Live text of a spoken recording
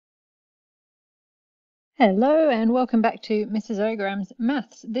Hello and welcome back to Mrs. Ogram's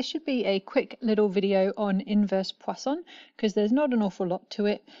Maths. This should be a quick little video on inverse Poisson because there's not an awful lot to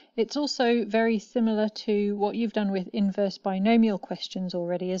it. It's also very similar to what you've done with inverse binomial questions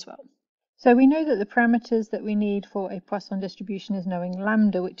already as well. So we know that the parameters that we need for a Poisson distribution is knowing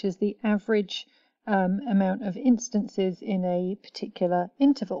lambda, which is the average amount of instances in a particular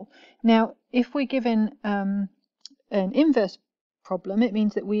interval. Now, if we're given an inverse problem, it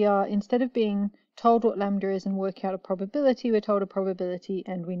means that we are, instead of being told what lambda is and work out a probability, we're told a probability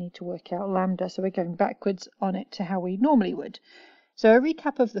and we need to work out lambda. So we're going backwards on it to how we normally would. So a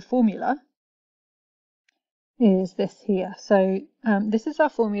recap of the formula is this here. So this is our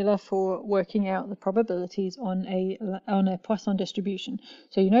formula for working out the probabilities on a Poisson distribution.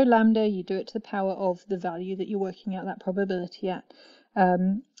 So you know lambda, you do it to the power of the value that you're working out that probability at.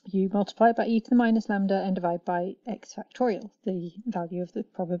 You multiply it by e to the minus lambda and divide by x factorial, the value of the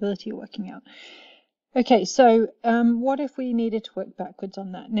probability you're working out. Okay, so what if we needed to work backwards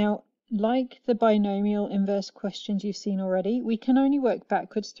on that? Now, like the binomial inverse questions you've seen already, we can only work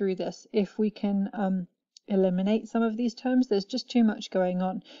backwards through this if we can eliminate some of these terms. There's just too much going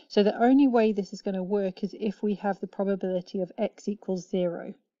on. So the only way this is going to work is if we have the probability of x equals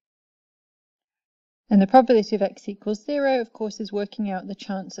 0. And the probability of x equals 0, of course, is working out the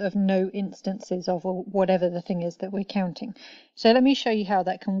chance of no instances of whatever the thing is that we're counting. So let me show you how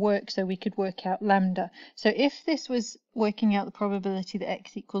that can work so we could work out lambda. So if this was working out the probability that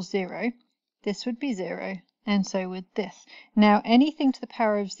x equals 0, this would be 0, and so would this. Now, anything to the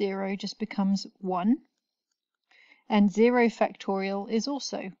power of 0 just becomes 1, and 0 factorial is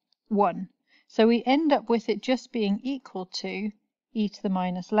also 1. So we end up with it just being equal to e to the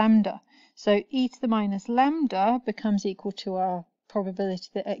minus lambda. So e to the minus lambda becomes equal to our probability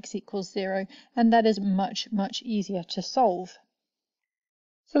that x equals 0, and that is much, much easier to solve.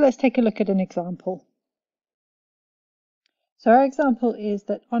 So let's take a look at an example. So our example is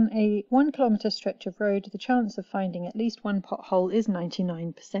that on a 1 kilometer stretch of road, the chance of finding at least one pothole is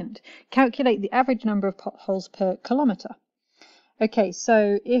 99%. Calculate the average number of potholes per kilometer. Okay,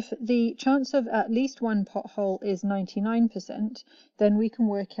 so if the chance of at least one pothole is 99%, then we can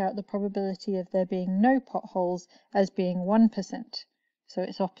work out the probability of there being no potholes as being 1%. So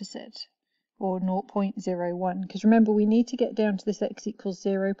it's opposite, or 0.01. Because remember, we need to get down to this x equals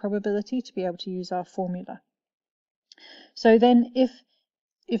 0 probability to be able to use our formula. So then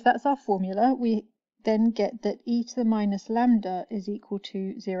if that's our formula, we then get that e to the minus lambda is equal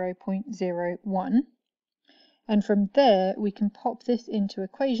to 0.01. And from there, we can pop this into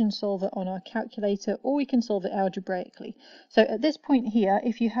equation solver on our calculator, or we can solve it algebraically. So at this point here,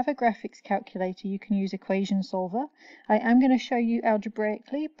 if you have a graphics calculator, you can use equation solver. I am going to show you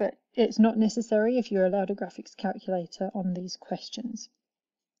algebraically, but it's not necessary if you're allowed a graphics calculator on these questions.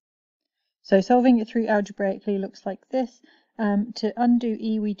 So solving it through algebraically looks like this. To undo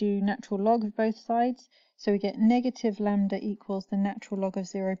e, we do natural log of both sides. So we get negative lambda equals the natural log of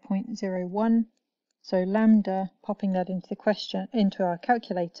 0.01. So lambda, popping that into the question, into our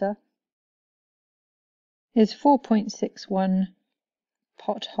calculator, is 4.61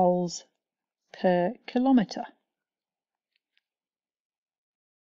 potholes per kilometer.